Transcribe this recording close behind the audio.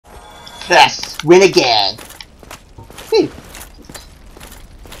Yes, win again. Whew.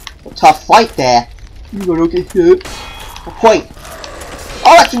 A tough fight there. You gonna get hurt. A point.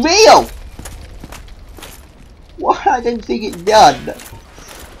 Oh, that's real! What? I didn't think it done.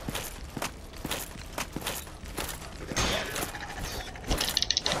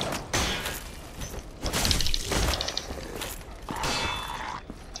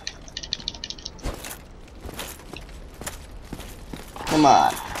 Come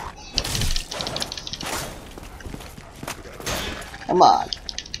on. Come on.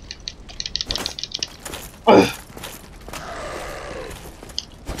 Ugh.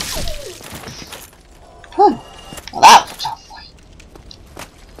 Now that was a tough fight.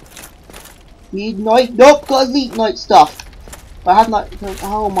 Need night? Nope, gotta eat night stuff. I have not.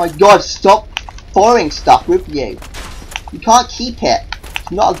 Oh my god, stop throwing stuff with you. You can't keep it.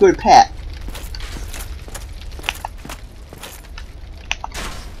 It's not a good pet.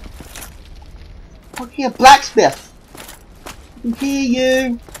 Okay, a blacksmith. I can hear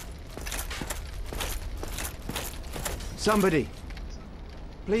you. Somebody,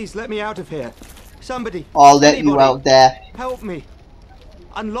 please let me out of here. Somebody. I'll let you out there. Help me.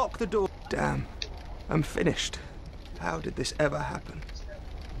 Unlock the door. Damn. I'm finished. How did this ever happen?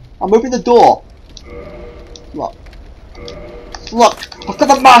 I'm opening the door. Look. Look. I've got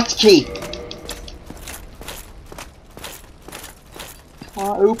the master key.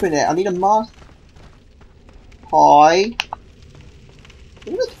 Can't open it. I need a master. Hi.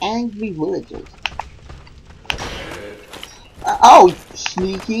 Look at angry villagers. Oh,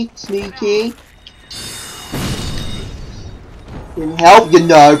 sneaky, sneaky. Didn't help, you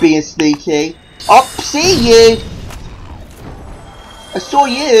know, being sneaky. Oh, see you! I saw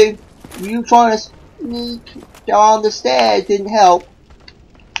you! You trying to sneak down the stairs didn't help.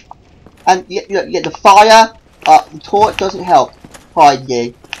 And yeah, the fire, the torch doesn't help. Hide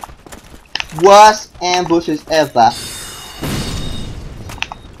you. Worst ambushes ever.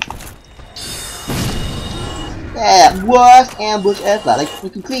 Yeah, worst ambush ever. Like, you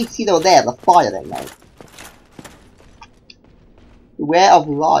can clearly see they were there, the fire they made. Beware of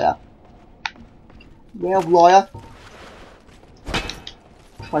liar. Beware of liar.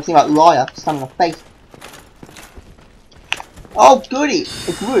 I think about liar, standing on the face. Oh goody!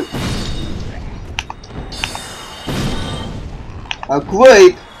 A group. A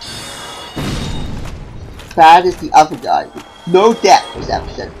group? Bad as the other guy. No depth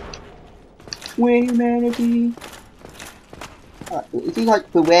perception. Humanity. It seems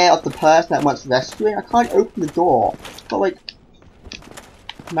like beware of the person that wants rescuing. I can't open the door. But like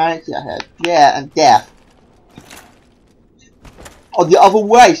humanity ahead. Yeah, and death. Oh, the other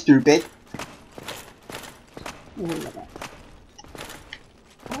way, stupid. Why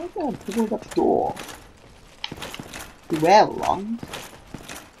is there a boarded up door? Beware lungs.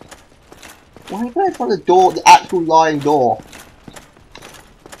 Why is there in front of the door, the actual lying door?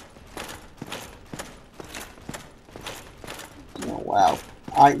 Oh wow.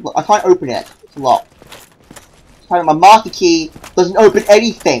 I can't open it. It's locked. My master key doesn't open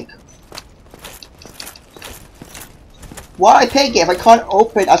anything. Why did I pick it if I can't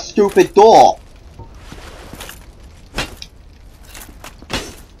open a stupid door?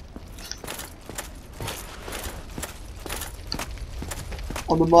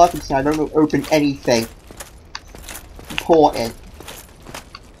 On the market side, I don't open anything important.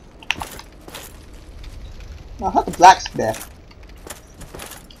 I have the blacksmith.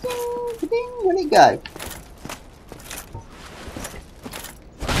 Where'd it go?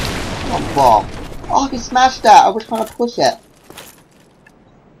 Oh, bomb. Oh, I can smash that. I was trying to push it.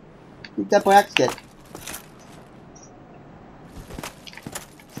 Did that by accident.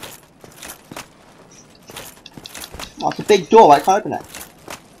 Oh, it's a big door. I can't open it.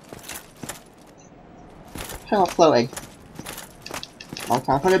 I'm not floating.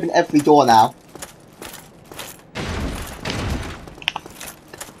 Okay, I can open every door now.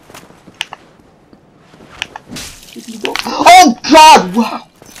 Oh God! Wow.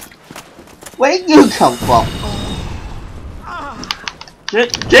 Where did you come from?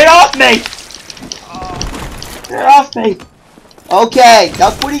 Get off me! Get off me! Okay,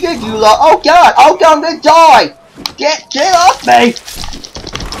 that's pretty good, you lot. Oh God! Oh God, I'm gonna die! Get off me!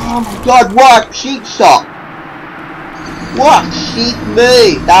 Oh my God! What a cheap shot! What a cheap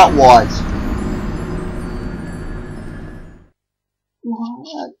move that was!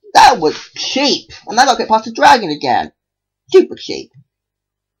 That was cheap! And then I'll get past the dragon again. Super cheap.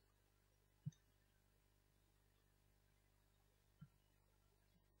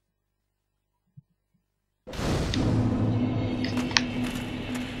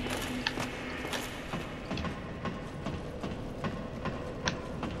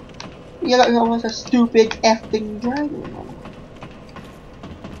 You look like a stupid effing dragon.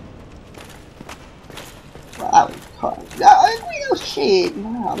 Well, that was kind of... real shit!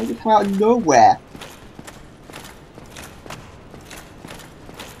 Wow, they just come out of nowhere.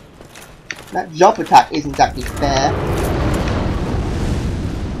 That jump attack isn't exactly fair.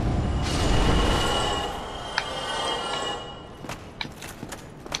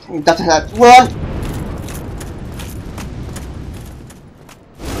 It doesn't hurt. Run!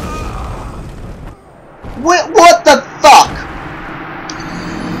 What the fuck?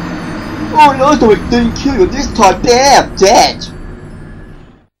 Oh no, I didn't kill you this time. Damn, dead.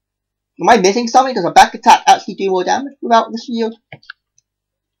 Am I missing something? Does a back attack actually do more damage without the shield?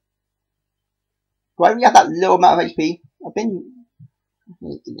 Do I really have that little amount of HP? I've been...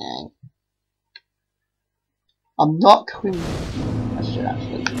 I'm not going... I should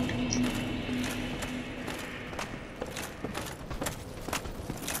actually...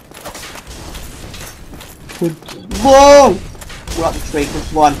 Whoa! We're up the tree,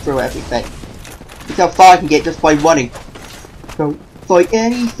 just run through everything. Look how far I can get just by running. Don't fight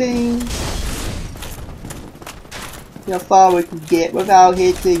anything. Look how far we can get without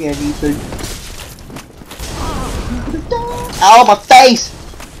hitting anything. Ow, my face!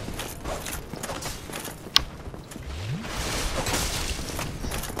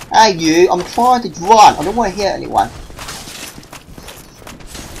 Hey you, I'm trying to run. I don't want to hit anyone.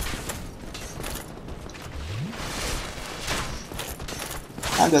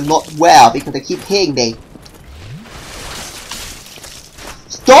 I'm doing not well because they keep hitting me.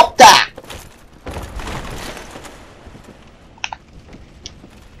 Stop that!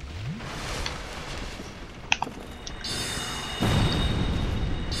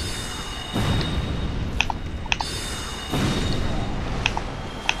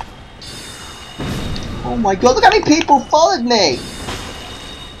 Oh my god, look how many people followed me!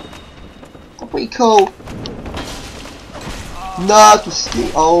 That's pretty cool. No, to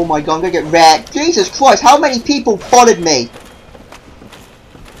sleep. Oh my god, I'm gonna get wrecked. Jesus Christ, how many people followed me?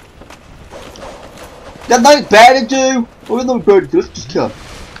 Got nothing better to do? Oh, got nothing better to do, let's just kill him.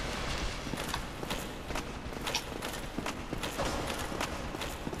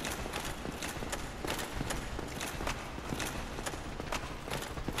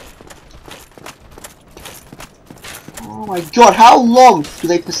 Oh my god, how long do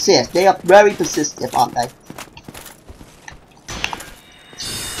they persist? They are very persistent, aren't they?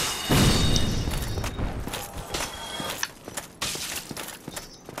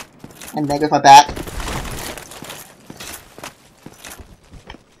 And there goes my back. I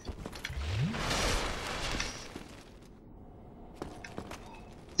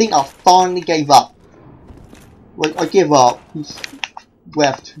think I finally gave up. Well, I give up. He's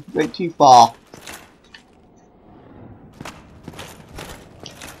went too far.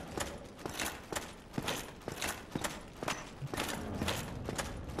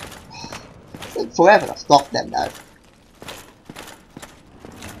 It took forever to stop them though.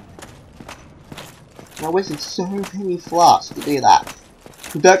 I wasted so many flasks to do that.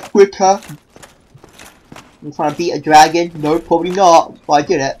 Was that quicker? I'm trying to beat a dragon? No, probably not, but I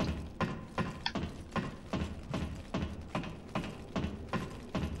did it.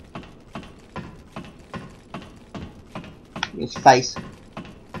 His face.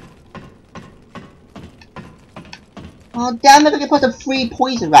 Oh damn it, I can put the 3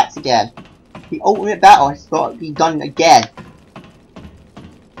 poison rats again. The ultimate battle has got to be done again.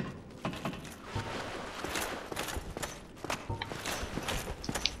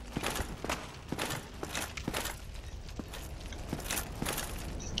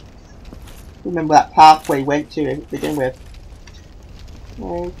 Remember that pathway went to begin with.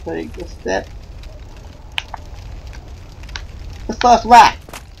 I'll take the step. The first rat!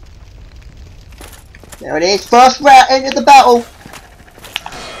 There it is, first rat entered the battle!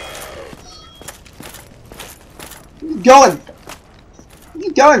 Where you going? Where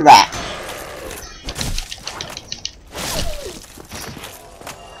you going, rat?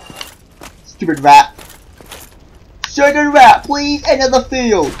 Stupid rat. Second rat, please enter the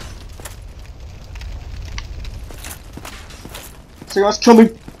field! So what's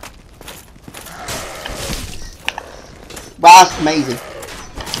coming? Wow, that's amazing.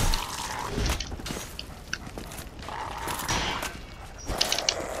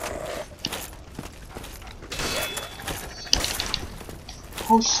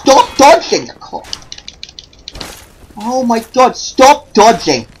 Oh, stop dodging the cop! Oh my god, stop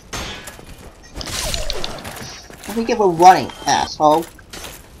dodging! I think we're running, asshole.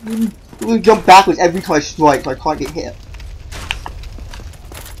 You jump backwards every time I strike, so I can't get hit.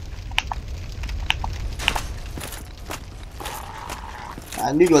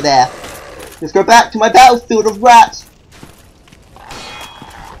 I knew you were there. Let's go back to my battlefield of rats.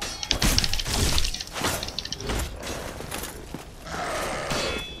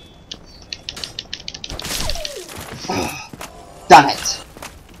 Done it.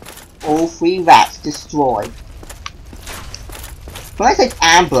 All 3 rats destroyed. When I said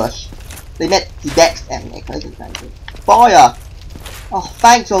ambush, they meant the next enemy. Fire! Oh,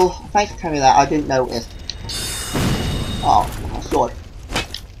 thanks for telling me that. I didn't notice. Oh, my sword.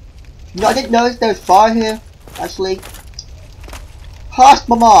 No, I didn't notice there was fire here, actually. Passed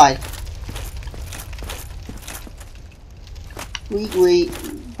my mind. Completely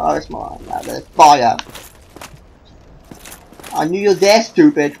passed my mind. Now there's fire. I knew you were there,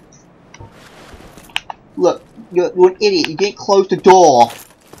 stupid. Look, you're an idiot. You didn't close the door.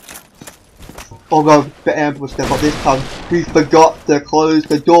 Oh god, the ambush them, but this time we forgot to close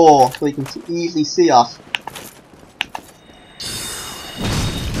the door so he can easily see us.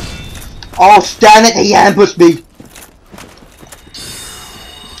 Oh, damn it, he ambushed me!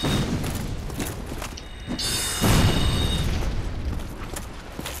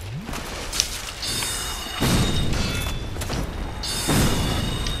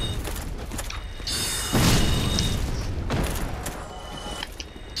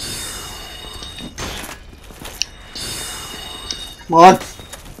 Come on!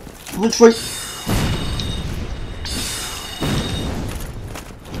 Let's wait!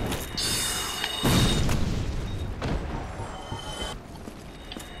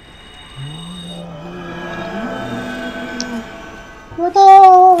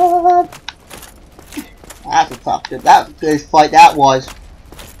 That's a tough good. That was a good fight that was.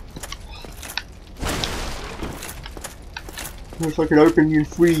 I wish I could open you and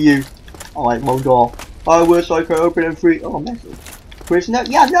free you. Alright, wrong door. I wish I could open and free. Oh, message. Prisoner?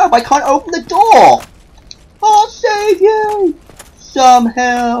 Yeah, no, but I can't open the door! I'll save you!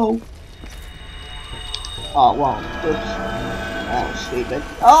 Somehow! Oh, well, oops. That was stupid.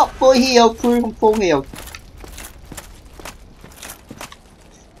 Oh, full healed, proof I'm full healed.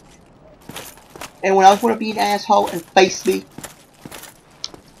 Anyone else want to be an asshole and face me?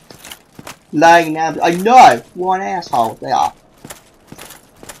 Lying now, I know! What an asshole they are.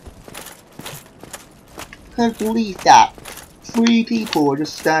 Can't believe that. 3 people are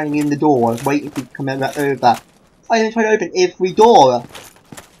just standing in the door waiting to come over. I even tried to open every door.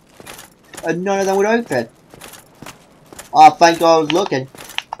 And none of them would open. Oh, thank God I was looking.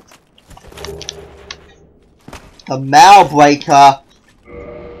 The mail breaker.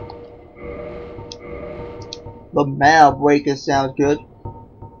 The mail breaker sounds good.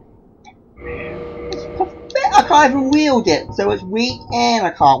 I can't even wield it. So it's weak and I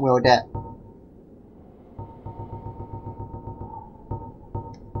can't wield it.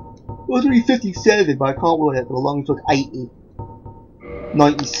 It was only 57, but I can't wield it for the longest was 80.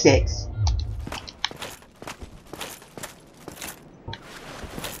 96.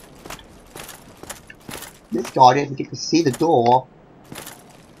 This guy didn't get to see the door.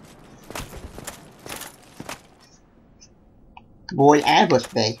 Boy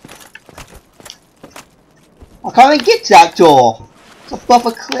ambushed me. I can't even get to that door. It's above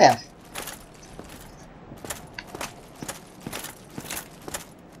a cliff.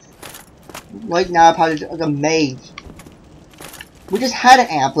 Right now I'm probably like a maze. We just had an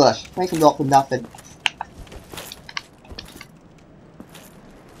ambush. Thanks a lot for nothing.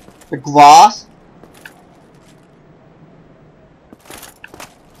 The grass.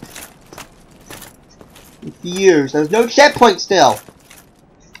 Confused. There's no checkpoint still.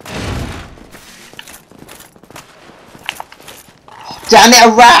 Damn it,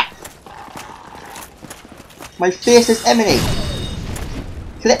 a rat! My fiercest enemy.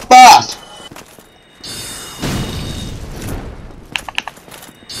 Kill it fast.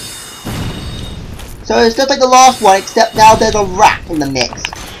 So it's just like the last one, except now there's a rat in the mix.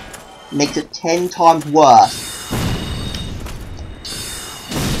 Makes it 10 times worse.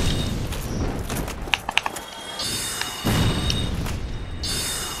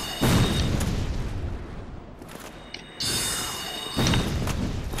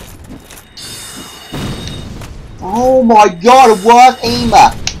 Oh my god, a worse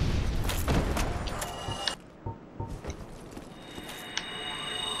aimer!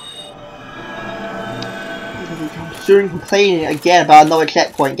 I'm soon complaining again about another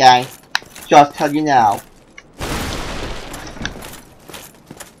checkpoint, gang. Just tell you now.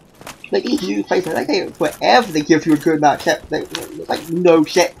 Like each new place, I think wherever they give you a good amount of there's like no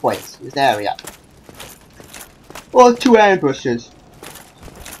checkpoints in this area. Or 2 ambushes.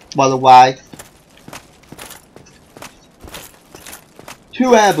 By the way.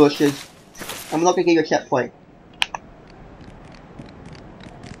 2 ambushes. I'm not gonna give you a checkpoint.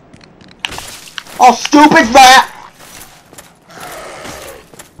 Oh, stupid rat!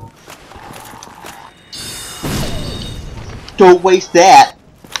 Don't waste that.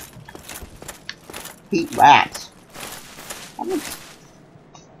 Hate rats. I'm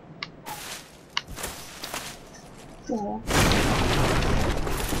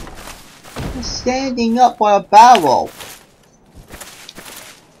standing up by a barrel.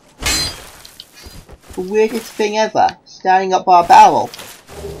 The weirdest thing ever. Standing up by a barrel.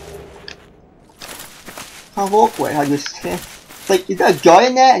 How awkward how you stand. Like, is there a guy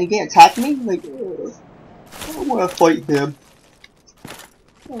in there and he can't attack me? Like, I don't want to fight him.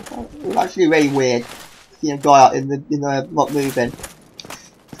 It's actually very weird. Seeing a guy out in the not moving.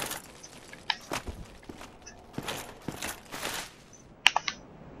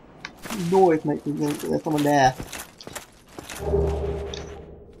 Noise makes me think there's someone there.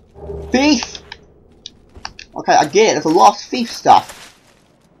 Thief! Okay, I get it. There's a lot of thief stuff.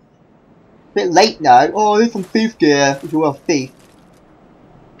 Bit late now. Oh, here's some thief gear if you're a thief.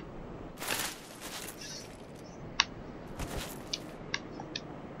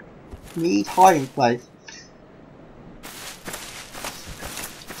 Need hiding place.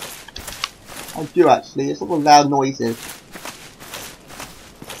 I do actually. It's all loud noises.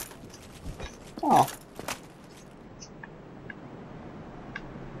 Oh.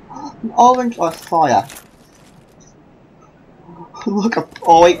 An orange or fire. Look at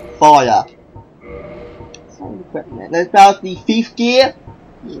fire. There's about the thief gear.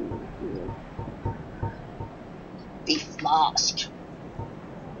 Thief mask.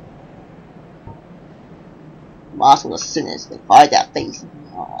 Mask of the sinners. They hide their face.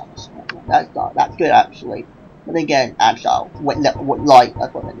 Oh, that's good actually. But again, actually, what light?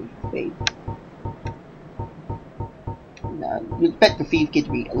 That's what they need to be. You expect the thief gear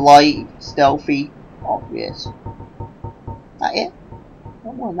to be light, stealthy, obvious. That it?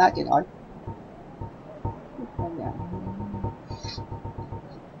 Not more than that, didn't I?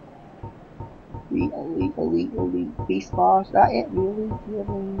 Elite beast bars. That it?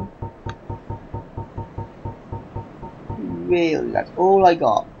 Really? That's all I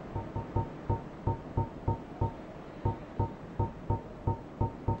got.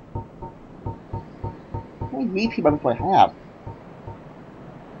 How many repeat weapons do I have?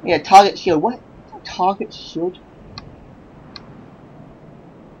 Yeah, target shield. What? Target shield?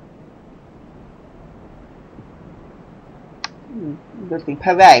 Interesting.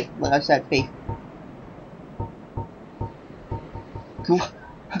 Parade, like I said, thief.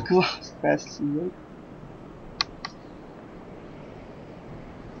 Glass best shield.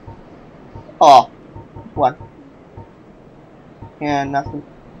 Oh, one. And nothing.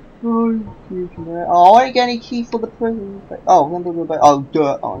 Oh, I want to get any key for the prison. Oh,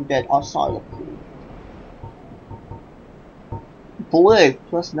 dirt. Oh, I'm dead. Oh, sorry. Blue,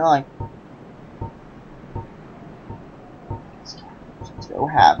 +9. Still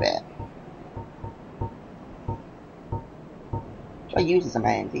have it. Should I use this as a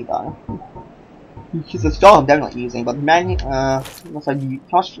man-T though? Because the star I'm definitely using, but the manual, unless I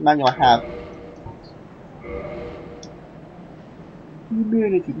touch the manual I have.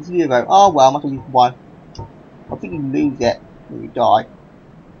 Immunity 0. Oh well, I must have used 1. I think you lose it when you die.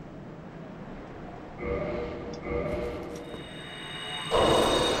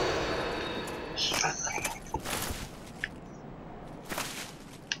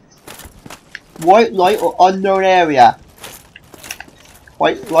 White light or unknown area?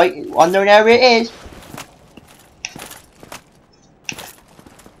 White light, unknown area it is.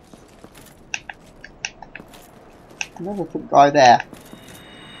 Another guy there.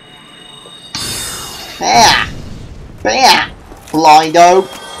 Ah! Bam! Blindo!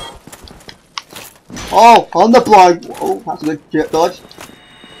 Oh, I'm the blind. Oh, that's a good jet dodge.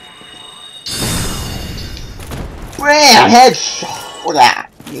 Bam! Headshot! Look at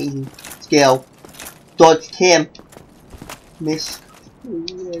that. Amazing skill. Dodged him. Miss.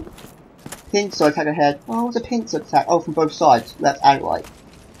 Pincer attack ahead. Oh, what's a pincer attack? Oh, from both sides. Left and right.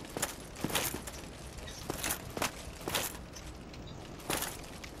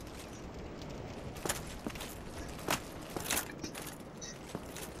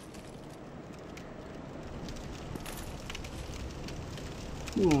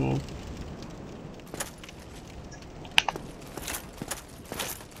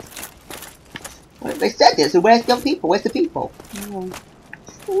 Well, they said this, so where's the people? Where's the people?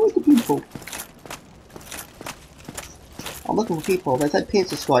 Where's the people? I'm looking for people. They said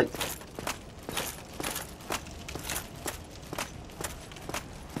pincer strike.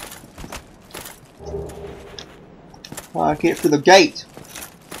 Oh, I can't through the gate.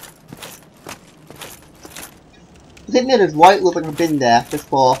 Does it mean there's white look like I've been there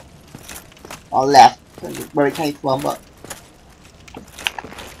before? or left, where it came from, but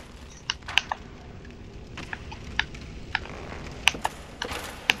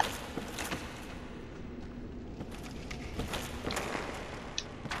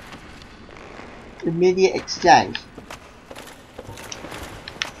immediate exchange.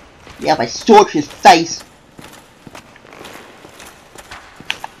 Yeah, my sword to his face.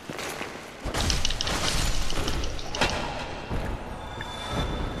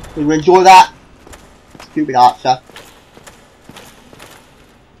 Did you enjoy that? Stupid archer.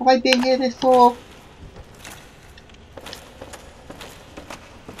 Have I been here before?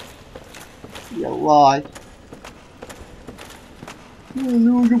 You're right.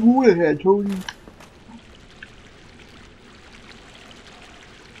 Lose the water here, Tony.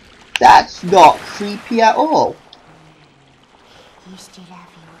 That's not creepy at all. You still have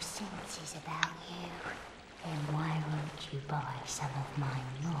your senses about you. Then why won't you buy some of my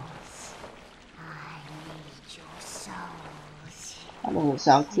moss? I need your souls. That doesn't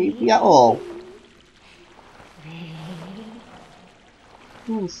sound creepy at all.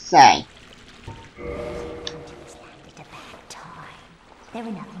 Insane. Hunters landed a bad time. There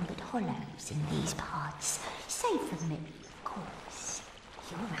are nothing but hollows in these parts. Safe from me, of course.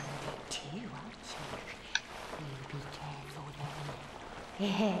 You're undead too, aren't you? You be careful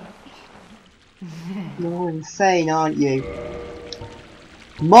then. You're insane, aren't you?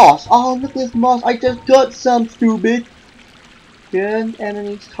 Moss! Oh, look at this moss! I just got some, stupid! Burn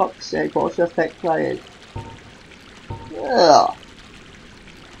enemies toxic, also affect players. Ugh.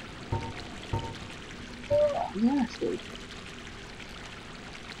 Nasty.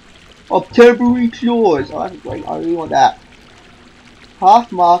 Observatory claws! Oh, that's great, I really want that.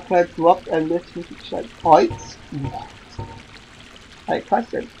 Half marker dropped and lifted to check heights. Hey,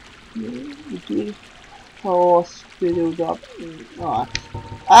 question. You horse filled up. Nice.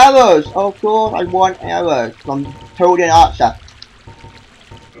 Arrows! Oh god, I want arrows. I'm totally an archer.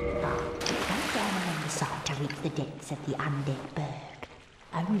 Go down along the side to reach the depths of the undead burg.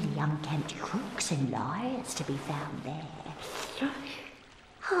 Only unkempt crooks and liars to be found there.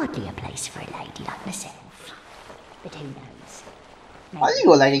 Hardly a place for a lady like myself. But who knows? Maybe Are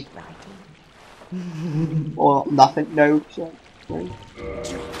you a lady? right in. Or nothing, no. So, Put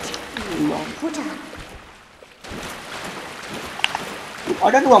up. I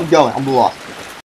don't know where I'm going, I'm lost.